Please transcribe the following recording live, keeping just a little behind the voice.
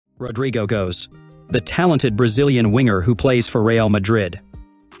Rodrygo goes. The talented Brazilian winger who plays for Real Madrid.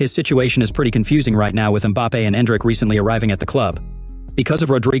 His situation is pretty confusing right now with Mbappe and Endrick recently arriving at the club. Because of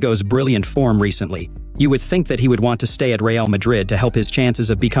Rodrygo's brilliant form recently, you would think that he would want to stay at Real Madrid to help his chances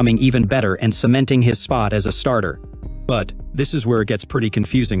of becoming even better and cementing his spot as a starter. But this is where it gets pretty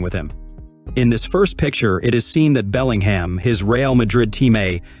confusing with him. In this first picture, it is seen that Bellingham, his Real Madrid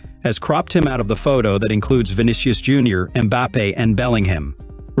teammate, has cropped him out of the photo that includes Vinicius Jr., Mbappe, and Bellingham.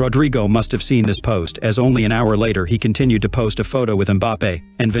 Rodrygo must have seen this post, as only an hour later he continued to post a photo with Mbappe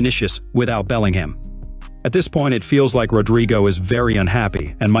and Vinicius without Bellingham. At this point, it feels like Rodrygo is very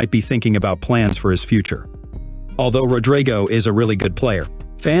unhappy and might be thinking about plans for his future. Although Rodrygo is a really good player,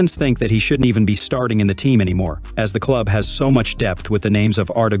 fans think that he shouldn't even be starting in the team anymore, as the club has so much depth with the names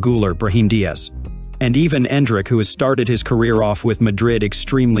of Arda Güler, Brahim Diaz, and even Endrick, who has started his career off with Madrid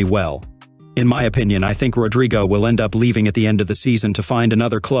extremely well. In my opinion, I think Rodrygo will end up leaving at the end of the season to find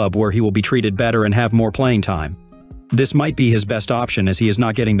another club where he will be treated better and have more playing time. This might be his best option, as he is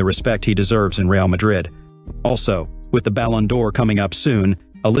not getting the respect he deserves in Real Madrid. Also, with the Ballon d'Or coming up soon,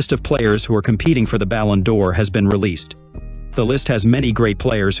 a list of players who are competing for the Ballon d'Or has been released. The list has many great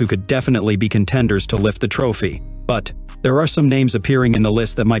players who could definitely be contenders to lift the trophy, but there are some names appearing in the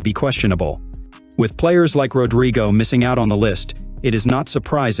list that might be questionable. With players like Rodrygo missing out on the list, it is not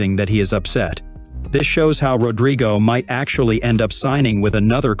surprising that he is upset. This shows how Rodrygo might actually end up signing with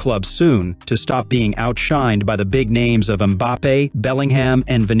another club soon to stop being outshined by the big names of Mbappe, Bellingham,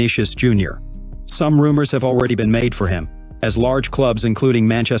 and Vinicius Jr. Some rumors have already been made for him, as large clubs including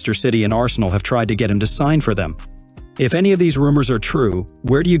Manchester City and Arsenal have tried to get him to sign for them. If any of these rumors are true,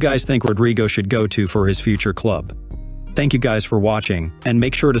 where do you guys think Rodrygo should go to for his future club? Thank you guys for watching, and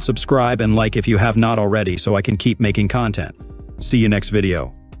make sure to subscribe and like if you have not already so I can keep making content. See you next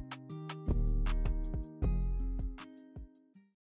video.